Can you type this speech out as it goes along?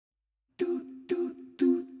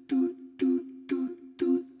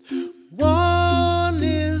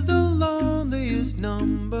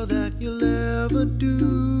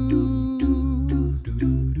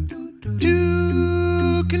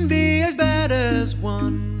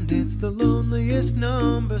And it's the loneliest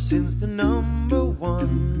number since the number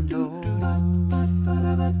one.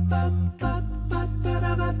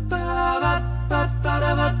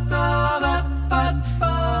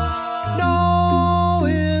 No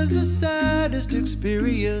is the saddest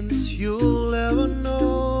experience you'll ever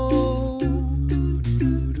know.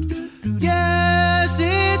 Yes,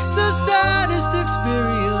 it's the saddest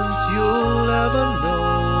experience you'll ever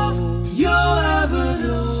know. You'll ever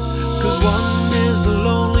know. 'Cause one is the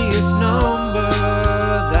loneliest number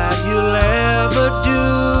that you'll ever do.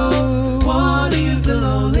 One is the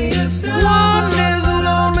loneliest number. One is the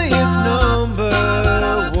loneliest number.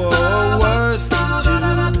 Whoa, worse than two.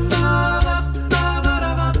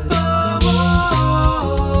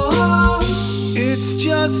 It's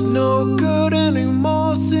just no good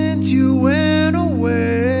anymore since you went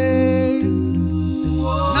away.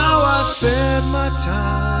 Now I spend my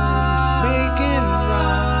time just making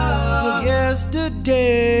rhymes of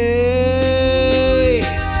yesterday.